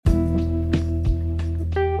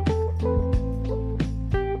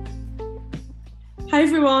Hi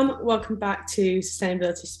everyone, welcome back to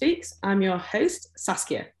Sustainability Speaks. I'm your host,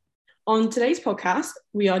 Saskia. On today's podcast,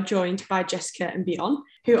 we are joined by Jessica and Bjorn,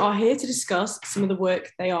 who are here to discuss some of the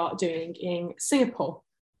work they are doing in Singapore.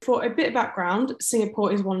 For a bit of background,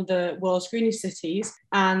 Singapore is one of the world's greenest cities,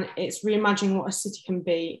 and it's reimagining what a city can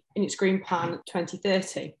be in its Green Plan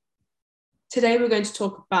 2030. Today, we're going to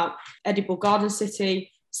talk about Edible Garden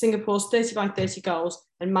City, Singapore's 30 by 30 goals,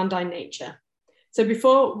 and Mandai Nature. So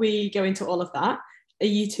before we go into all of that, are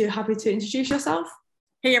you two happy to introduce yourself?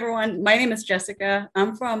 Hey everyone, my name is Jessica.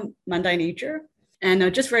 I'm from Mandai Nature.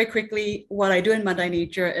 And just very quickly, what I do in Mandai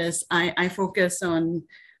Nature is I focus on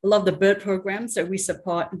a lot of the bird programs that we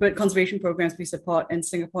support, bird conservation programs we support in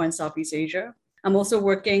Singapore and Southeast Asia. I'm also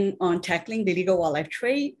working on tackling the illegal wildlife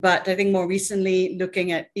trade, but I think more recently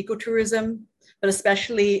looking at ecotourism, but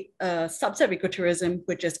especially a subset of ecotourism,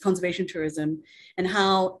 which is conservation tourism, and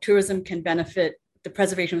how tourism can benefit the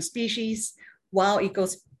preservation of species, wild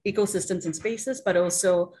ecosystems and spaces, but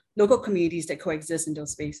also local communities that coexist in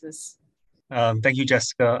those spaces. Thank you,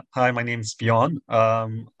 Jessica. Hi, my name is Bjorn.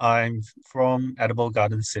 I'm from Edible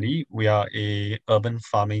Garden City. We are a urban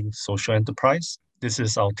farming social enterprise. This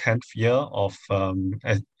is our 10th year of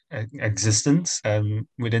existence. And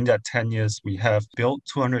within that 10 years, we have built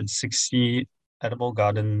 260 edible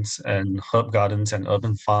gardens and herb gardens and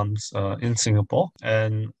urban farms in Singapore.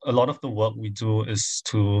 And a lot of the work we do is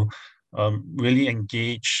to really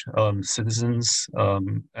engage citizens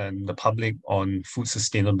and the public on food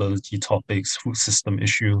sustainability topics, food system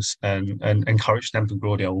issues, and encourage them to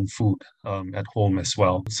grow their own food at home as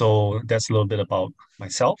well. So that's a little bit about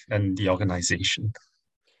myself and the organization.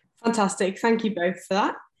 Fantastic. Thank you both for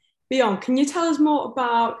that. Bjorn, can you tell us more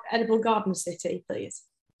about Edible Garden City, please?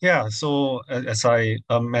 Yeah, so as I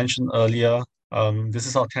mentioned earlier, this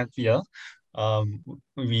is our 10th year.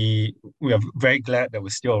 We are very glad that we're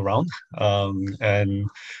still around. I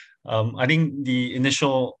think the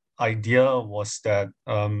initial idea was that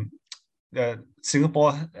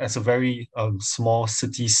Singapore, as a very small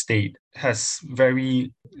city state,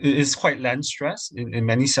 is quite land stressed in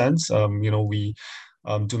many sense. We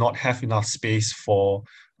do not have enough space for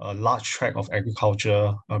a large tract of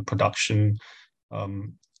agriculture production.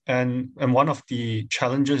 And one of the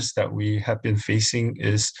challenges that we have been facing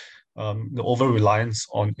is the over-reliance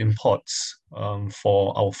on imports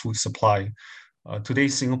for our food supply. Today,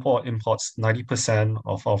 Singapore imports 90%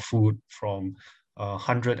 of our food from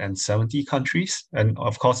 170 countries. And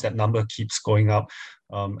of course, that number keeps going up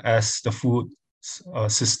as the food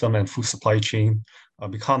system and food supply chain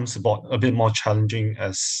becomes a bit more challenging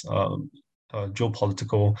as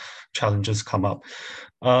geopolitical challenges come up.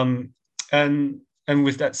 And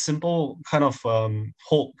with that simple kind of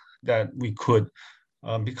hope that we could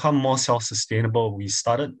become more self-sustainable, we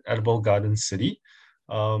started Edible Garden City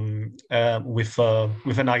with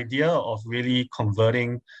an idea of really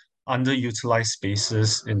converting underutilized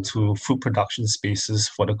spaces into food production spaces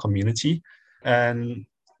for the community. And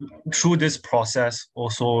through this process,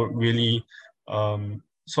 also really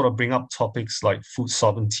sort of bring up topics like food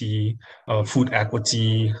sovereignty, food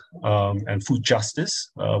equity, and food justice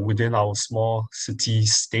within our small city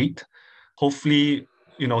state. Hopefully,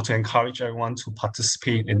 to encourage everyone to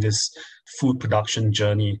participate in this food production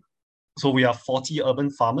journey. So we are 40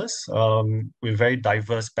 urban farmers with very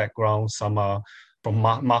diverse backgrounds. Some are from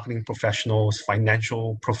marketing professionals,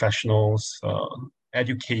 financial professionals,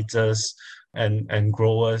 educators, and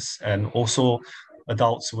growers, and also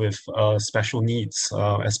adults with special needs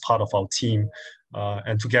as part of our team.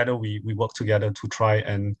 And together, we work together to try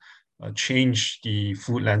and change the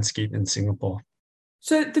food landscape in Singapore.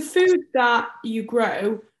 So the food that you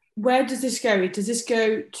grow, where does this go? Does this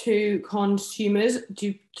go to consumers?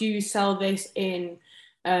 Do you sell this in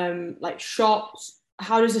like shops?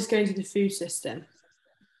 How does this go into the food system?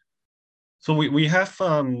 So we have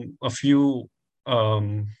a few,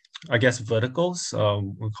 I guess, verticals.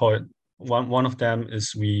 We call it. One of them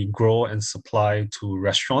is we grow and supply to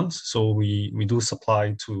restaurants. So we do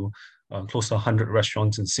supply to close to 100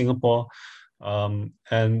 restaurants in Singapore.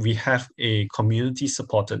 And we have a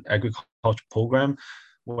community-supported agriculture program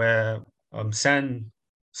where send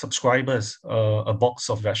subscribers a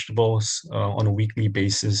box of vegetables on a weekly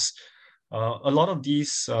basis. A lot of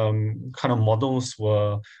these kind of models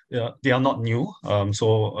they are not new.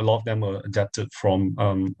 So a lot of them were adapted from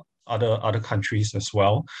other countries as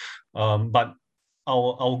well. But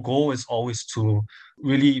our goal is always to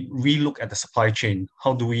really relook at the supply chain.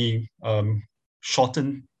 How do we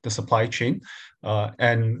shorten the supply chain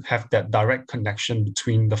and have that direct connection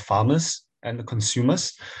between the farmers and the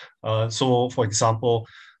consumers? So, for example,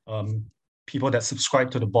 people that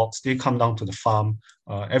subscribe to the box, they come down to the farm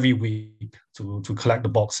every week to collect the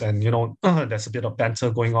box. And, there's a bit of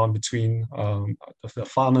banter going on between the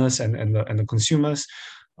farmers and the consumers.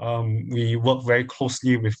 We work very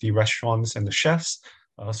closely with the restaurants and the chefs,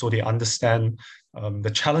 so they understand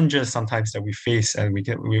the challenges sometimes that we face, and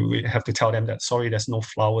we have to tell them that, sorry, there's no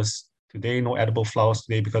flowers today, no edible flowers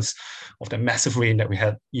today because of the massive rain that we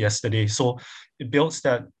had yesterday. So it builds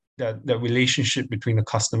that relationship between the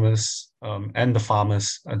customers and the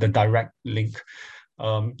farmers, the direct link,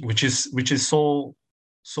 which is so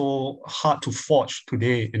hard to forge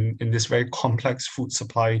today in this very complex food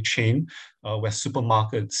supply chain, where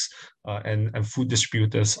supermarkets and food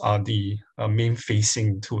distributors are the main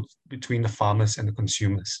facing between the farmers and the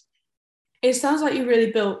consumers. It sounds like you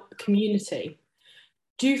really built a community.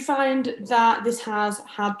 Do you find that this has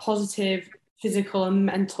had positive physical and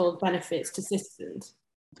mental benefits to citizens?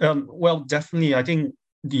 Well, definitely. I think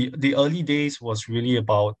the early days was really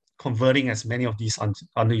about converting as many of these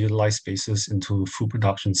underutilized spaces into food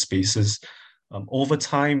production spaces. Over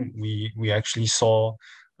time, we actually saw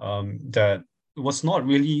that it was not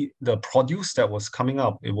really the produce that was coming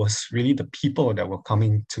up, it was really the people that were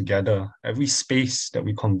coming together. Every space that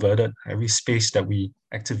we converted, every space that we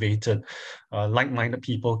activated, like-minded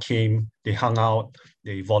people came, they hung out,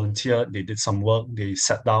 they volunteered, they did some work, they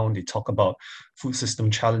sat down, they talk about food system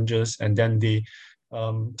challenges, and then they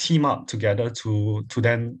team up together to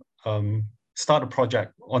then start a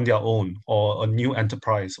project on their own, or a new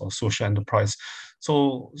enterprise or social enterprise.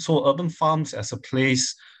 So urban farms as a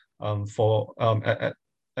place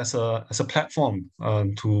as a platform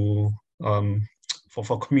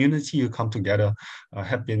for community to come together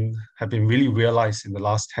have been really realized in the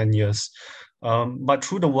last 10 years. But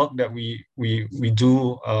through the work that we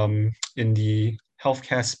do in the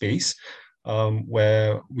healthcare space,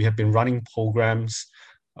 where we have been running programs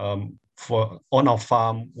on our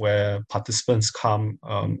farm where participants come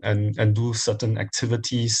and do certain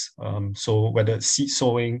activities. So whether it's seed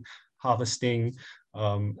sowing, harvesting,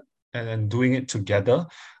 and doing it together,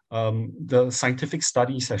 the scientific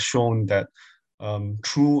studies have shown that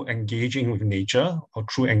through engaging with nature, or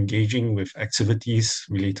through engaging with activities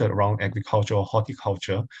related around agriculture or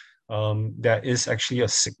horticulture, there is actually a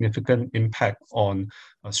significant impact on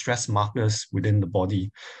stress markers within the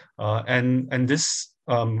body. And this,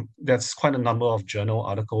 there's quite a number of journal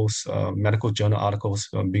articles, medical journal articles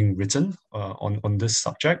being written on this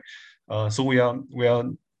subject. So we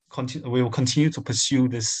will continue to pursue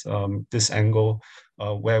this angle,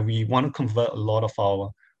 where we want to convert a lot of our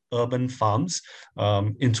urban farms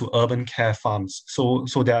into urban care farms. So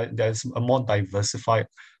there's a more diversified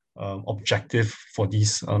objective for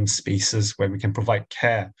these spaces, where we can provide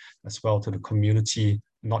care as well to the community,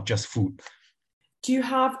 not just food. Do you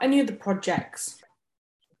have any other projects?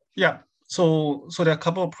 Yeah. So there are a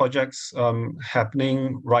couple of projects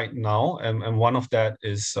happening right now, and one of that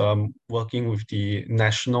is working with the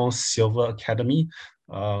National Silver Academy,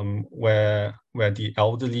 where the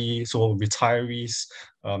elderly, so retirees,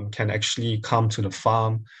 can actually come to the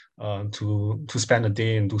farm to spend a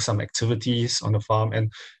day and do some activities on the farm,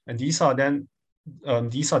 and these are then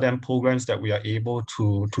programs that we are able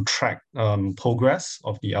to track progress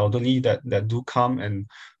of the elderly that do come, and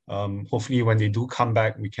hopefully when they do come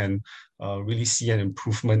back, we can really see an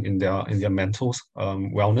improvement in their mental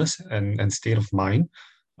wellness and state of mind.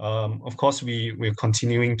 Of course, we're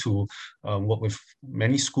continuing to work with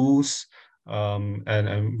many schools,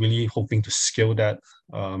 and really hoping to scale that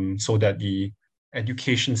so that the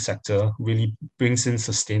education sector really brings in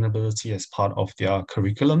sustainability as part of their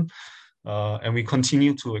curriculum. And we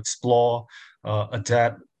continue to explore,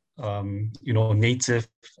 adapt, native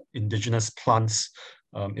indigenous plants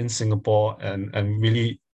in Singapore, and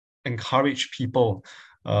really encourage people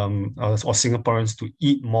or Singaporeans to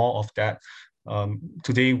eat more of that.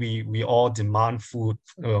 Today, we all demand food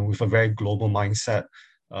with a very global mindset.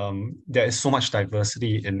 There is so much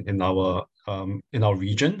diversity in our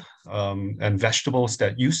region, and vegetables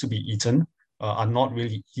that used to be eaten are not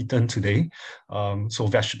really eaten today. So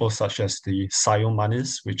vegetables such as the sayur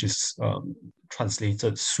manis, which is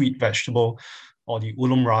translated sweet vegetable, or the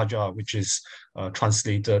ulum raja, which is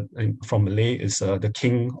translated from Malay is the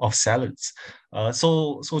king of salads.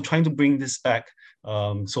 So trying to bring this back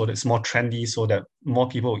so that it's more trendy, so that more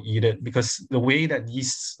people eat it, because the way that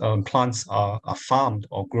these plants are farmed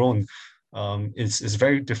or grown is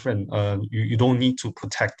very different. You don't need to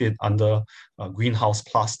protect it under greenhouse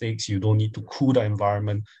plastics. You don't need to cool the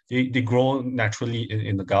environment. They grow naturally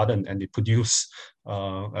in the garden, and they produce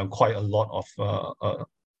quite a lot of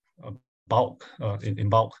bulk, in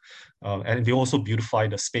bulk. And they also beautify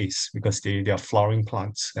the space because they are flowering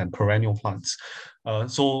plants and perennial plants.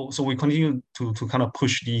 So we continue to kind of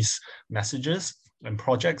push these messages and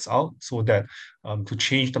projects out so that to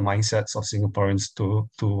change the mindsets of Singaporeans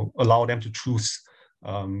to allow them to choose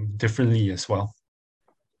differently as well.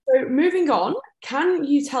 So moving on, can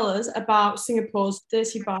you tell us about Singapore's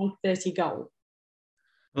 30 by 30 goal?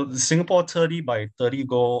 The Singapore 30 by 30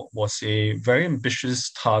 goal was a very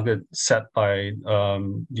ambitious target set by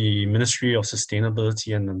the Ministry of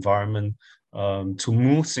Sustainability and Environment to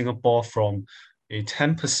move Singapore from a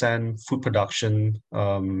 10% food production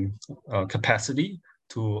capacity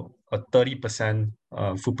to a 30%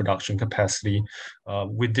 food production capacity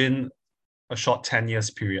within a short 10 years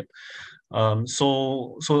period.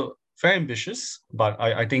 So very ambitious, but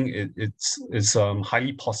I think it's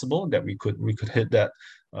highly possible that we could hit that.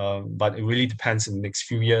 But it really depends in the next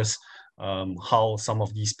few years how some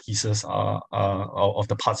of these pieces of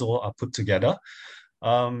the puzzle are put together.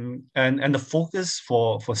 And the focus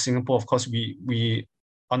for Singapore, of course, we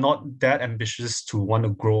are not that ambitious to want to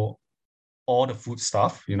grow all the food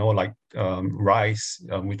stuff, like rice,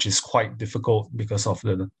 which is quite difficult because of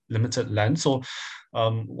the limited land. So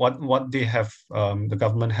what they have, the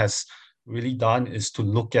government has really done is to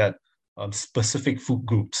look at specific food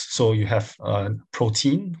groups. So you have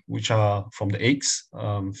protein, which are from the eggs,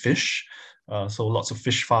 fish, so lots of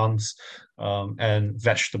fish farms, and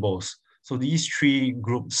vegetables. So these three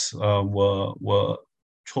groups were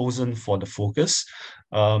chosen for the focus.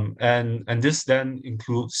 And this then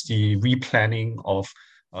includes the replanning of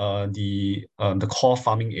the core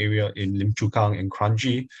farming area in Lim Chu Kang and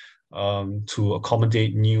Kranji to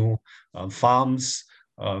accommodate new farms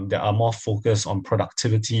that are more focused on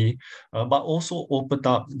productivity, but also opened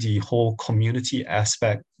up the whole community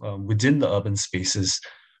aspect within the urban spaces.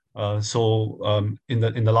 So in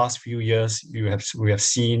the last few years, we have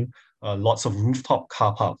seen lots of rooftop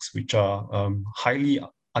car parks, which are highly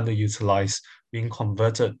underutilized, being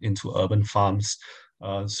converted into urban farms.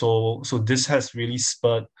 So this has really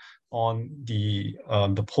spurred on the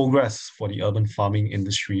progress for the urban farming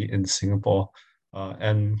industry in Singapore,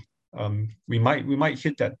 and we might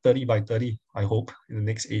hit that 30 by 30, I hope, in the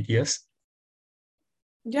next 8 years.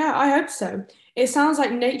 Yeah, I hope so. It sounds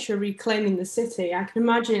like nature reclaiming the city. I can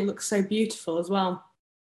imagine it looks so beautiful as well.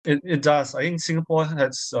 It does. I think Singapore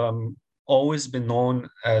has always been known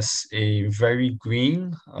as a very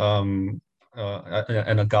green and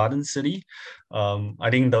a garden city. I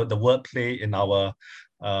think the wordplay in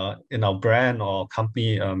our brand or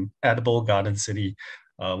company, Edible Garden City,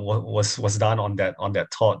 was done on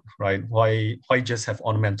that thought, right? Why just have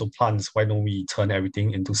ornamental plants? Why don't we turn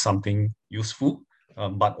everything into something useful,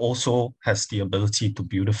 but also has the ability to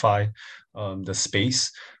beautify the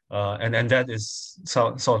space? And that is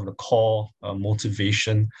sort of the core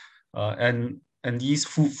motivation. And these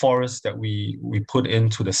food forests that we put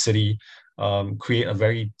into the city create a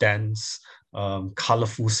very dense,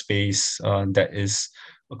 colorful space that is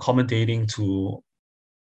accommodating to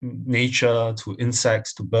nature, to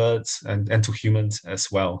insects, to birds, and to humans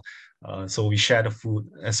as well. So we share the food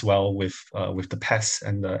as well with the pests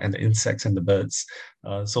and the insects and the birds.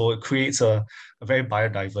 So it creates a very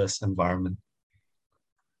biodiverse environment.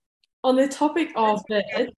 On the topic of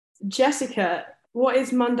birds, Jessica, what is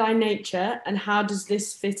Mandai Nature and how does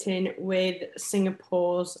this fit in with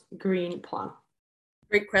Singapore's green plan?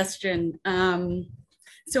 Great question.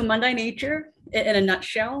 So Mandai Nature, in a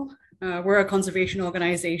nutshell, we're a conservation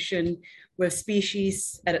organization with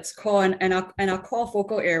species at its core, and our core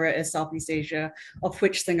focal area is Southeast Asia, of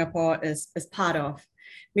which Singapore is part of.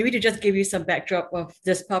 Maybe to just give you some backdrop of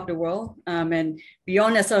this part of the world, and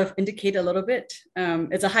beyond, as sort of indicate a little bit,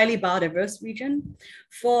 it's a highly biodiverse region.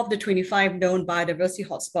 4 of the 25 known biodiversity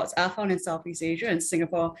hotspots are found in Southeast Asia, and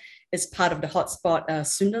Singapore is part of the hotspot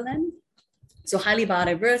Sundaland. So highly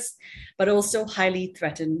biodiverse, but also highly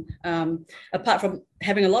threatened. Apart from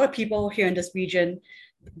having a lot of people here in this region,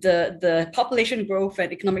 the population growth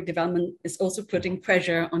and economic development is also putting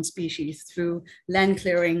pressure on species through land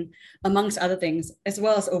clearing, amongst other things, as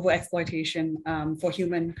well as overexploitation for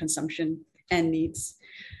human consumption and needs.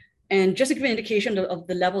 And just to give an indication of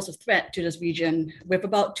the levels of threat to this region, we have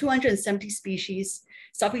about 270 species,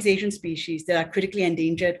 Southeast Asian species, that are critically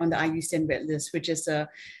endangered on the IUCN Red List, which is a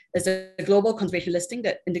global conservation listing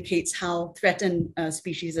that indicates how threatened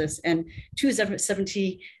species is, and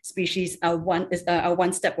 270 species are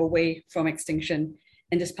one step away from extinction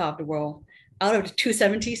in this part of the world. out of the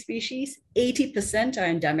 270 species, 80% are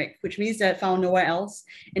endemic, which means they're found nowhere else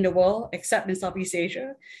in the world except in Southeast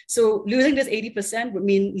Asia. So losing this 80% would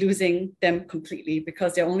mean losing them completely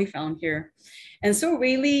because they're only found here. And so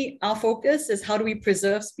really our focus is how do we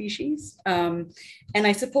preserve species? And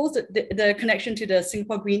I suppose that the connection to the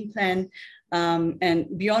Singapore Green Plan,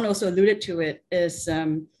 and Bjorn also alluded to it, is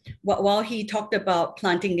while he talked about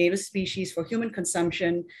planting native species for human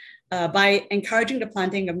consumption, by encouraging the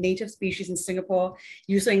planting of native species in Singapore,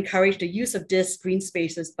 you also encourage the use of these green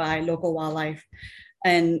spaces by local wildlife.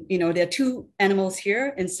 And there are two animals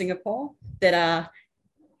here in Singapore that are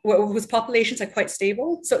whose populations are quite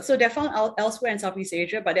stable. So they're found elsewhere in Southeast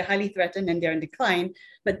Asia, but they're highly threatened and they're in decline.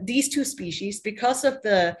 But these two species, because of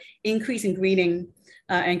the increase in greening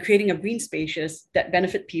and creating of green spaces that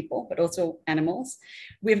benefit people, but also animals,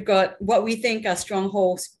 we've got what we think are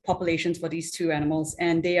stronghold populations for these two animals.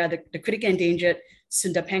 And they are the critically endangered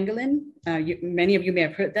Sunda pangolin. Many of you may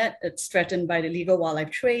have heard that. It's threatened by the illegal wildlife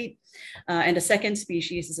trade. And the second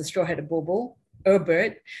species is the straw-headed bulbul, a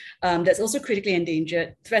bird that's also critically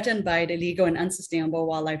endangered, threatened by the illegal and unsustainable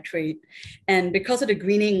wildlife trade. And because of the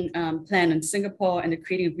greening plan in Singapore and the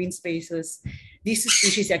creating of green spaces, these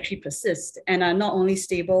species actually persist and are not only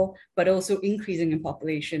stable, but also increasing in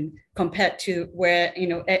population compared to where,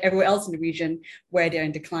 everywhere else in the region where they're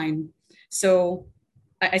in decline. So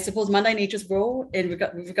I suppose Mandai Nature's role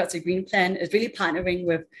with regards to Green Plan is really partnering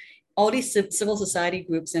with all these civil society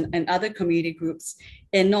groups and other community groups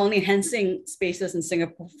in not only enhancing spaces in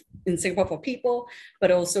Singapore for people, but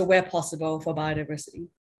also where possible for biodiversity.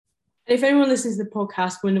 If anyone listens to the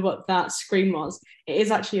podcast wonder what that scream was, it is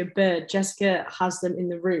actually a bird. Jessica has them in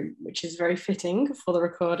the room, which is very fitting for the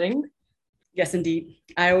recording. Yes, indeed.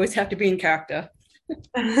 I always have to be in character.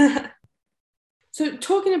 So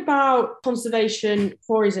talking about conservation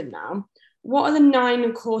tourism now, what are the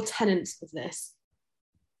 9 core tenets of this?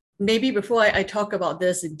 Maybe before I talk about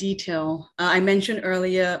this in detail, I mentioned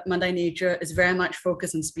earlier, Mandai Nature is very much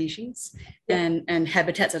focused on species and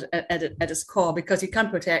habitats at its core, because you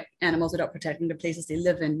can't protect animals without protecting the places they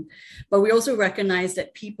live in. But we also recognize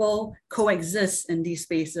that people coexist in these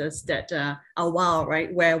spaces that are wild,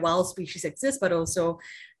 right? Where wild species exist, but also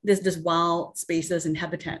there's wild spaces and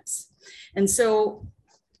habitats. And so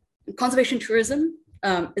conservation tourism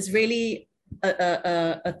is really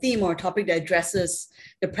a theme or a topic that addresses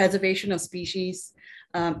the preservation of species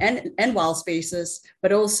and wild spaces,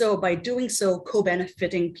 but also by doing so,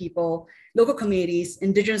 co-benefiting people, local communities,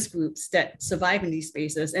 indigenous groups that survive in these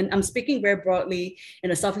spaces. And I'm speaking very broadly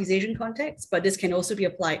in a Southeast Asian context, but this can also be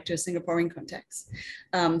applied to a Singaporean context.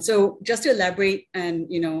 So just to elaborate and,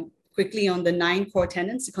 quickly on the 9 core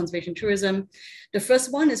tenets of conservation tourism. The first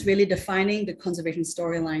one is really defining the conservation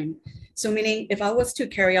storyline. So meaning if I was to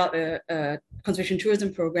carry out a conservation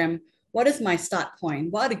tourism program, what is my start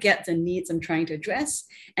point? What are the gaps and needs I'm trying to address?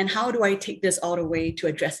 And how do I take this all the way to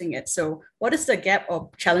addressing it? So what is the gap or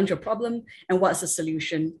challenge or problem? And what's the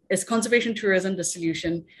solution? Is conservation tourism the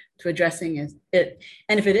solution to addressing it?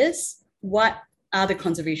 And if it is, what are the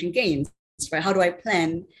conservation gains, right? How do I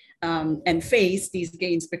plan and face these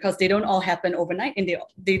gains, because they don't all happen overnight and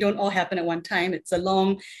they don't all happen at one time. It's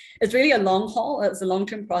really a long haul. It's a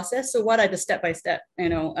long-term process. So what are the step-by-step,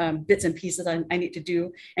 bits and pieces I need to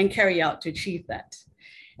do and carry out to achieve that?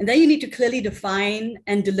 And then you need to clearly define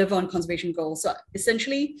and deliver on conservation goals. So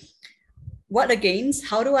essentially, what are gains?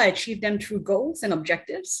 How do I achieve them through goals and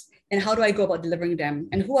objectives? And how do I go about delivering them?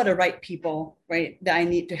 And who are the right people, right, that I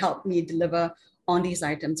need to help me deliver on these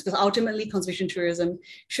items? Because ultimately conservation tourism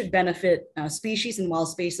should benefit species and wild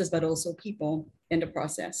spaces, but also people in the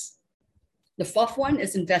process. The fourth one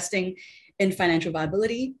is investing in financial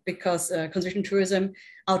viability, because conservation tourism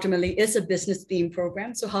ultimately is a business themed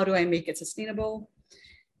program. So how do I make it sustainable?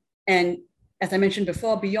 And as I mentioned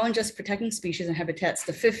before, beyond just protecting species and habitats,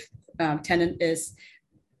 the fifth tenet is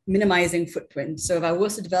minimizing footprint. So if I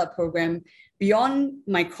was to develop a program beyond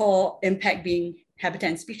my core impact being habitat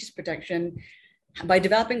and species protection, by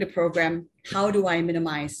developing the program, how do I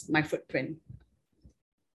minimize my footprint?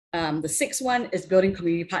 The sixth one is building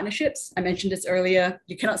community partnerships. I mentioned this earlier.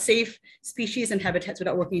 You cannot save species and habitats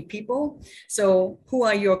without working with people. So who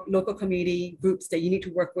are your local community groups that you need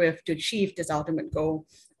to work with to achieve this ultimate goal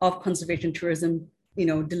of conservation tourism,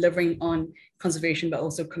 delivering on conservation, but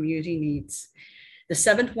also community needs? The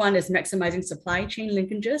seventh one is maximizing supply chain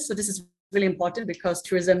linkages. So this is really important because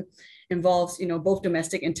tourism involves, both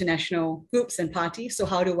domestic, international groups and parties. So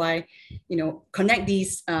how do I, connect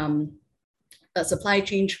these supply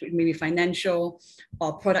chains, maybe financial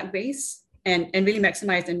or product based, and really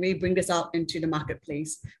maximize and really bring this out into the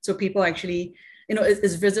marketplace. So people actually,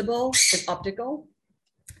 it's visible, it's optical,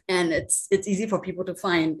 And it's easy for people to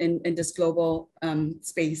find in this global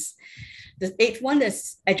space. The eighth one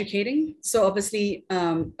is educating. So obviously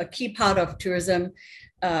a key part of tourism,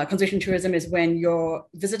 conservation tourism, is when your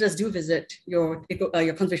visitors do visit your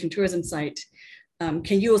conservation tourism site.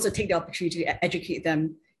 Can you also take the opportunity to educate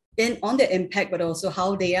them on their impact, but also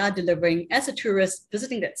how they are delivering as a tourist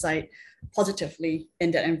visiting that site positively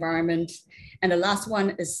in that environment? And the last one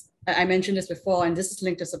is, I mentioned this before, and this is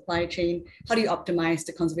linked to supply chain. How do you optimize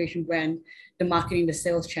the conservation brand, the marketing, the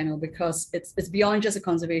sales channel? Because it's beyond just a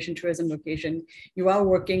conservation tourism location. You are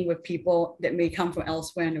working with people that may come from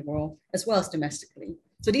elsewhere in the world, as well as domestically.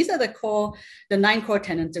 So these are the 9 core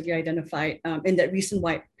tenets that we identified in that recent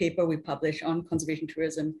white paper we published on conservation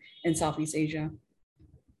tourism in Southeast Asia.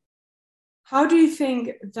 How do you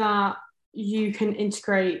think that you can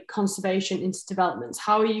integrate conservation into developments?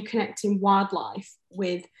 How are you connecting wildlife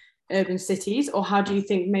with urban cities, or how do you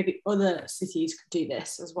think maybe other cities could do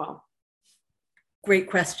this as well? Great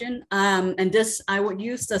question. And this, I would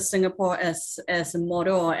use Singapore as a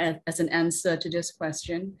model or as an answer to this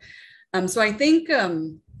question. So I think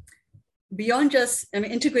beyond just,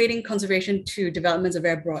 integrating conservation to development is a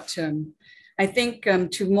very broad term. I think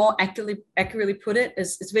to more accurately put it,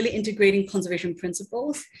 is really integrating conservation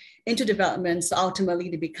principles into development, so ultimately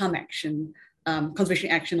to become action, conservation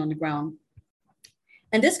action on the ground.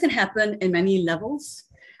 And this can happen in many levels.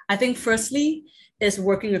 I think firstly is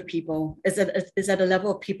working with people, is at a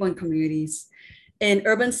level of people and communities. In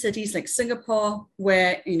urban cities like Singapore,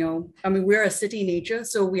 where, we're a city nature,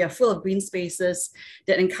 so we are full of green spaces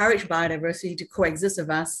that encourage biodiversity to coexist with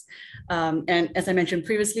us. And as I mentioned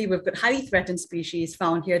previously, we've got highly threatened species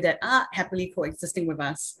found here that are happily coexisting with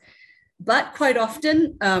us. But quite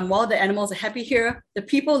often, while the animals are happy here, the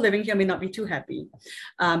people living here may not be too happy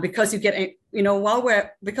because you get,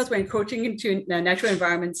 because we're encroaching into natural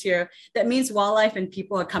environments here, that means wildlife and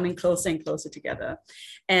people are coming closer and closer together.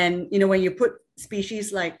 And, when you put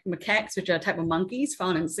species like macaques, which are a type of monkeys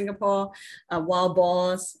found in Singapore, wild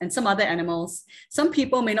boars, and some other animals, some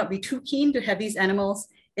people may not be too keen to have these animals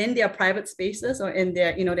in their private spaces or in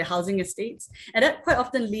their, their housing estates. And that quite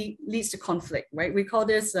often leads to conflict, right? We call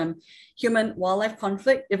this human-wildlife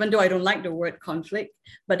conflict, even though I don't like the word conflict,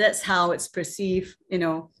 but that's how it's perceived, in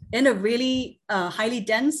a really highly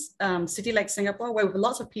dense city like Singapore, where we have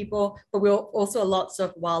lots of people, but we're also lots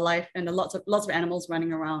of wildlife and lots of animals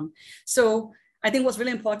running around. So I think what's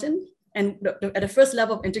really important, and at the first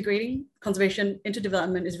level of integrating conservation into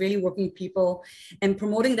development, is really working with people and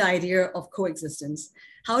promoting the idea of coexistence.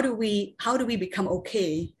 How do we become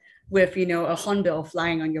okay with a hornbill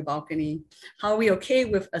flying on your balcony? How are we okay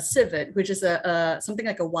with a civet, which is something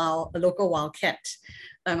like a local wild cat?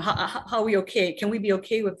 How are we okay? Can we be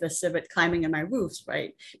okay with the civet climbing on my roofs,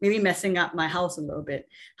 right? Maybe messing up my house a little bit.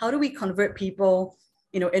 How do we convert people,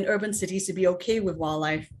 in urban cities to be okay with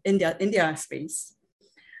wildlife in their space?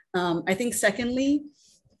 I think secondly,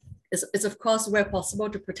 is of course, where possible,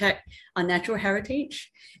 to protect our natural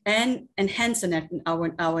heritage and enhance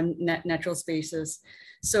our natural spaces.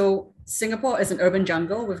 So Singapore is an urban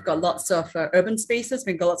jungle. We've got lots of urban spaces.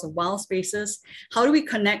 We've got lots of wild spaces. How do we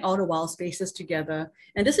connect all the wild spaces together?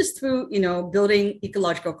 And this is through, building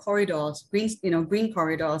ecological corridors, green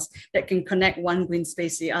corridors that can connect one green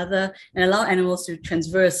space to the other and allow animals to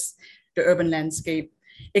traverse the urban landscape.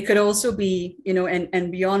 It could also be,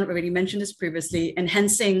 and beyond, already mentioned this previously,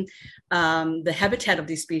 enhancing the habitat of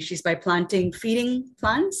these species by planting feeding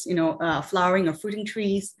plants, flowering or fruiting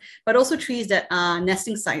trees, but also trees that are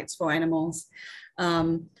nesting sites for animals.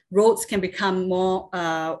 Roads can become more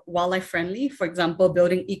wildlife friendly. For example,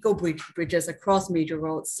 building eco-bridges across major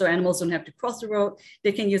roads, so animals don't have to cross the road.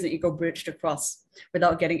 They can use an eco-bridge to cross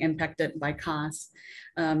without getting impacted by cars.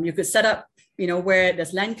 You could set up where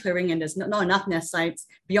there's land clearing and there's not enough nest sites,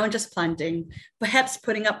 beyond just planting, perhaps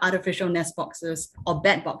putting up artificial nest boxes or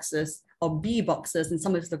bed boxes or bee boxes in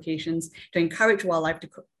some of these locations to encourage wildlife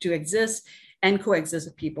to exist and coexist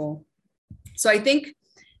with people. So I think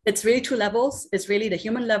it's really 2 levels. It's really the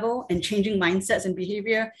human level and changing mindsets and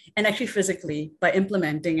behavior, and actually physically by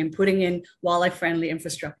implementing and putting in wildlife-friendly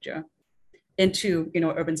infrastructure into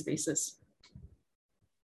urban spaces.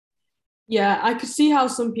 Yeah, I could see how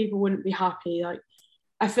some people wouldn't be happy. Like,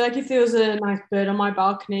 I feel like if there was a nice bird on my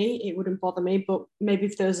balcony, it wouldn't bother me. But maybe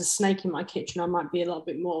if there was a snake in my kitchen, I might be a little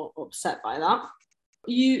bit more upset by that.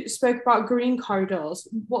 You spoke about green corridors.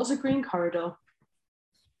 What's a green corridor?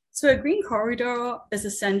 So a green corridor is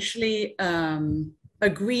essentially a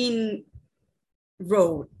green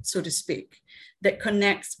road, so to speak, that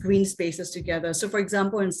connects green spaces together. So for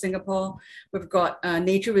example, in Singapore, we've got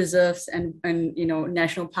nature reserves and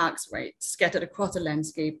national parks, right, scattered across the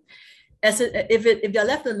landscape. if they're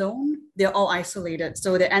left alone, they're all isolated.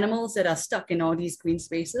 So the animals that are stuck in all these green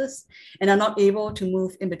spaces and are not able to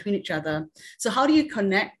move in between each other. So how do you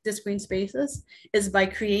connect these green spaces? Is by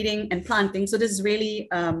creating and planting. So this is really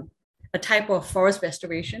a type of forest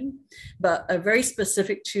restoration, but very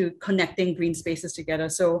specific to connecting green spaces together.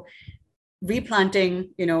 So replanting,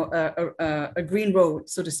 a green road,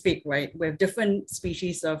 so to speak, right, with different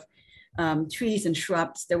species of trees and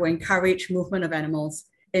shrubs that will encourage movement of animals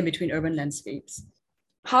in between urban landscapes.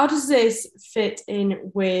 How does this fit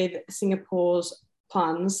in with Singapore's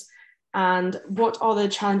plans? And what are the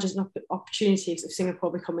challenges and opportunities of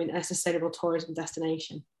Singapore becoming a sustainable tourism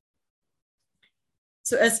destination?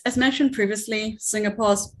 So as mentioned previously,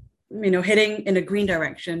 Singapore's heading in a green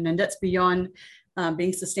direction, and that's beyond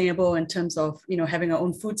being sustainable in terms of having our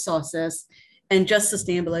own food sources and just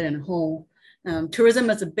sustainability in a whole. Tourism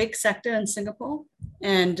is a big sector in Singapore,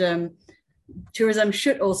 and tourism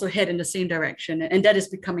should also head in the same direction, and that is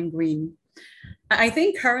becoming green. I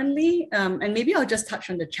think currently, and maybe I'll just touch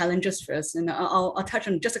on the challenges first, and I'll touch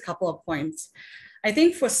on just a couple of points. I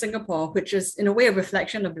think for Singapore, which is in a way a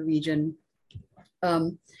reflection of the region,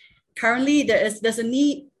 currently there's a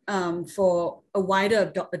need for a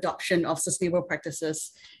wider adoption of sustainable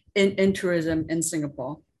practices in tourism in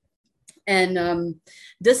Singapore. And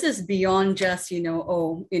this is beyond just,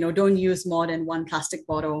 don't use more than one plastic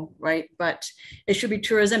bottle, right? But it should be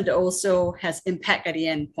tourism that also has impact at the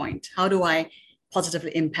end point. How do I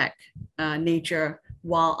positively impact nature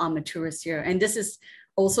while I'm a tourist here? And this is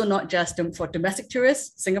also not just for domestic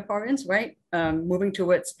tourists, Singaporeans, right? Moving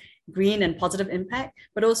towards green and positive impact,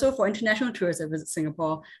 but also for international tourists that visit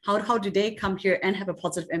Singapore. How do they come here and have a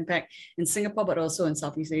positive impact in Singapore, but also in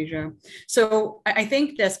Southeast Asia? So I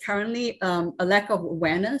think there's currently a lack of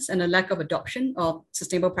awareness and a lack of adoption of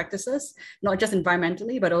sustainable practices, not just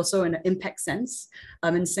environmentally, but also in an impact sense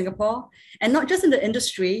in Singapore, and not just in the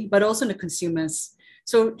industry, but also in the consumers.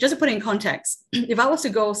 So just to put it in context, if I was to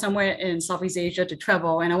go somewhere in Southeast Asia to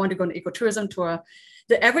travel and I want to go on an ecotourism tour,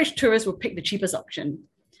 the average tourist will pick the cheapest option.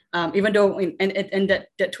 Even though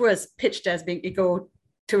that tour is pitched as being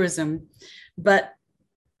ecotourism, but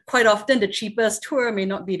quite often the cheapest tour may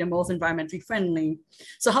not be the most environmentally friendly.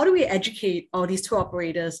 So how do we educate all these tour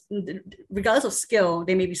operators, regardless of skill,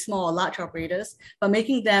 they may be small or large operators, but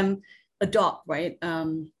making them adopt, right,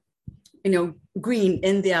 green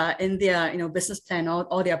in their business plan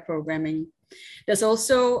or their programming. There's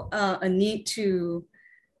also a need to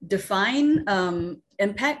define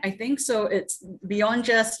impact, I think. So it's beyond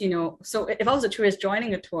just, so if I was a tourist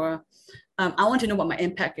joining a tour, I want to know what my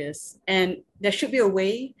impact is. And there should be a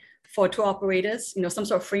way for tour operators, some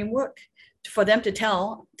sort of framework for them to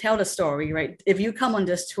tell the story, right? If you come on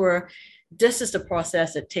this tour, this is the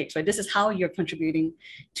process it takes, right? This is how you're contributing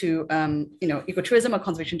to, ecotourism or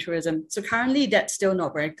conservation tourism. So currently that's still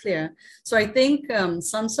not very clear. So I think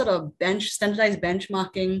some sort of standardized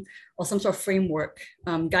benchmarking or some sort of framework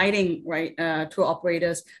guiding, right, tour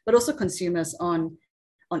operators, but also consumers on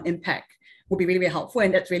impact would be really, really helpful.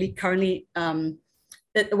 And that's really currently,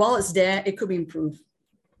 while it's there, it could be improved.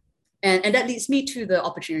 And that leads me to the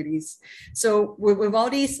opportunities. So with all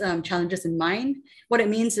these challenges in mind, what it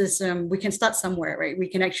means is we can start somewhere, right? We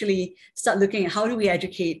can actually start looking at how do we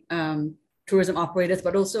educate tourism operators,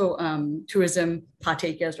 but also tourism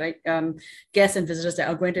partakers, right? Guests and visitors that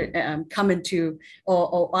are going to come into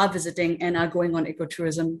or are visiting and are going on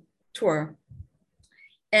ecotourism tour.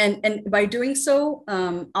 And by doing so,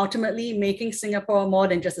 ultimately making Singapore more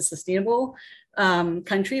than just a sustainable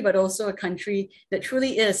country, but also a country that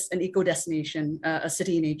truly is an eco destination, a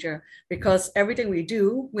city in nature, because everything we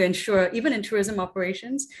do, we ensure, even in tourism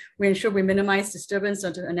operations, we ensure we minimize disturbance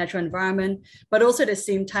onto a natural environment, but also at the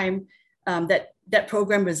same time, that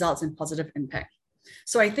program results in positive impact.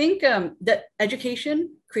 So I think that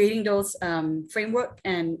education, creating those framework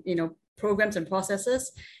and programs and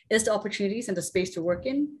processes is the opportunities and the space to work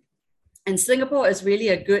in. And Singapore is really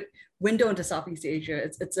a good window into Southeast Asia.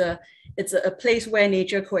 It's a place where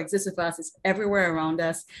nature coexists with us. It's everywhere around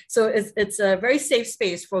us. So it's a very safe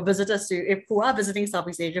space for visitors who are visiting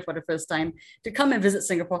Southeast Asia for the first time, to come and visit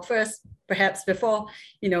Singapore first, perhaps before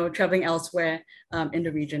traveling elsewhere in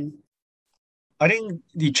the region. I think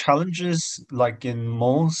the challenges, like in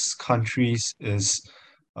most countries, is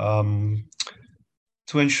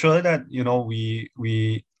to ensure that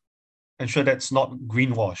we ensure that's not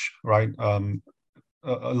greenwash, right?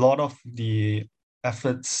 A lot of the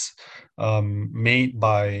efforts made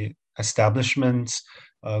by establishments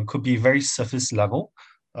could be very surface level,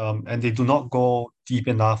 and they do not go deep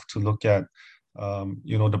enough to look at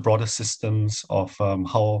the broader systems of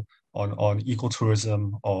how on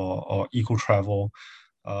ecotourism or eco travel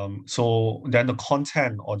So then the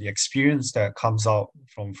content or the experience that comes out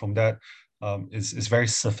from that is very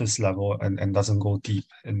surface level and doesn't go deep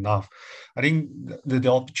enough. I think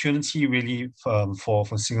the opportunity really for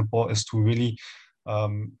Singapore is to really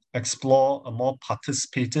explore a more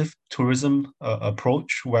participative tourism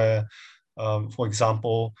approach where, for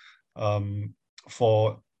example,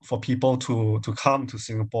 for people to come to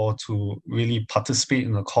Singapore to really participate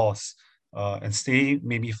in the course and stay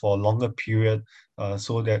maybe for a longer period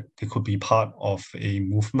so that they could be part of a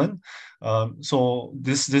movement. So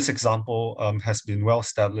this example has been well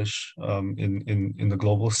established in the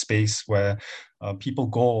global space where people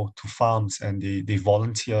go to farms and they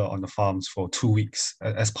volunteer on the farms for 2 weeks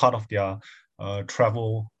as part of their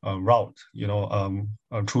travel route,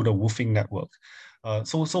 through the WWOOFing network.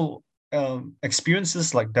 So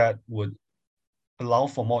experiences like that would allow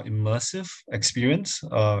for more immersive experience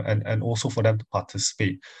and also for them to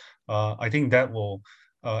participate. I think that will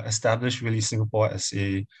establish really Singapore as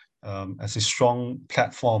a strong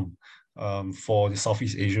platform for the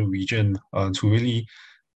Southeast Asia region to really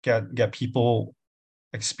get people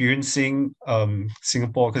experiencing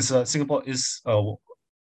Singapore, because Singapore is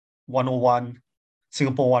 101.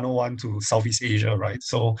 Singapore 101 to Southeast Asia, right?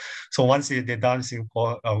 So once they're done in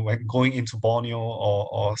Singapore, when going into Borneo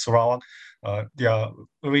or Sarawak, they are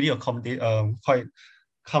already quite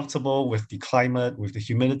comfortable with the climate, with the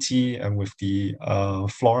humidity, and with the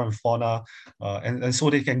flora and fauna, and so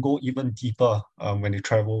they can go even deeper when they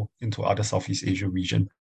travel into other Southeast Asia region.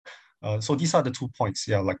 So these are the 2 points,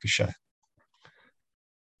 I'd like to share.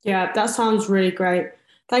 Yeah, that sounds really great.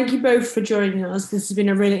 Thank you both for joining us. This has been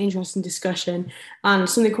a really interesting discussion and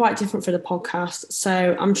something quite different for the podcast.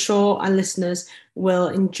 So I'm sure our listeners will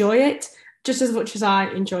enjoy it just as much as I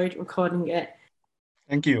enjoyed recording it.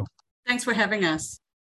 Thank you. Thanks for having us.